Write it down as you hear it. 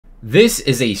This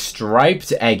is a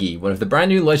striped Eggy, one of the brand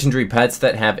new legendary pets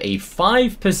that have a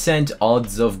 5%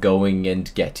 odds of going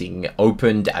and getting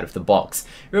opened out of the box.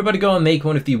 We're about to go and make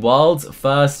one of the world's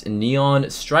first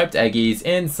neon striped Eggies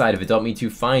inside of Adopt Me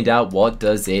to find out what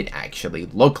does it actually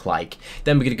look like.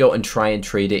 Then we're going to go and try and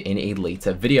trade it in a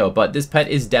later video, but this pet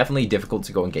is definitely difficult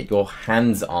to go and get your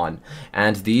hands on.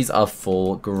 And these are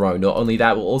full grown. Not only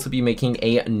that, we'll also be making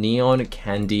a neon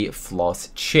candy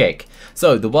floss chick.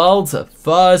 So the world's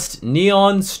first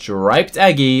neon striped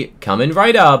Eggy coming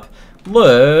right up.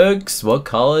 Looks, what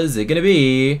color is it gonna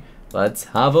be? Let's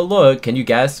have a look. Can you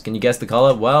guess? Can you guess the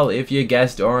color? Well, if you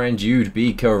guessed orange, you'd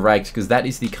be correct, because that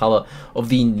is the color of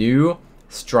the new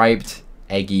striped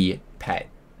Eggy pet.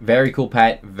 Very cool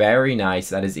pet, very nice.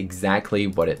 That is exactly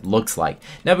what it looks like.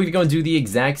 Now we're gonna go and do the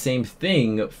exact same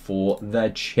thing for the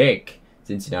chick.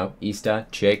 Since, you know, Easter,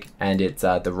 chick, and it's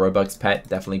the Robux pet,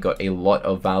 definitely got a lot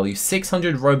of value.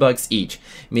 600 Robux each,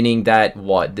 meaning that,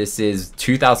 what, this is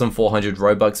 2,400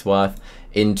 Robux worth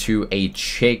into a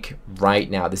chick right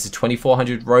now. This is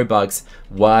 2,400 Robux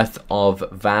worth of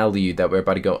value that we're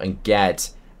about to go and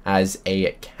get as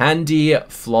a candy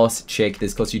floss chick.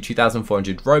 This costs you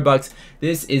 2,400 Robux.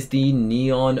 This is the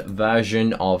neon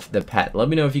version of the pet. Let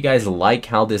me know if you guys like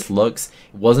how this looks.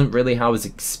 It wasn't really how I was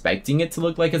expecting it to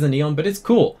look like as a neon, but it's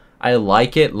cool. I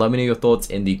like it. Let me know your thoughts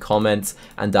in the comments.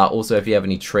 And also, if you have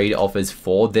any trade offers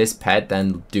for this pet,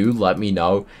 then do let me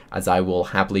know, as I will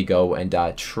happily go and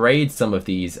trade some of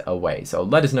these away. So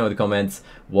let us know in the comments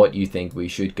what you think we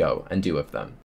should go and do with them.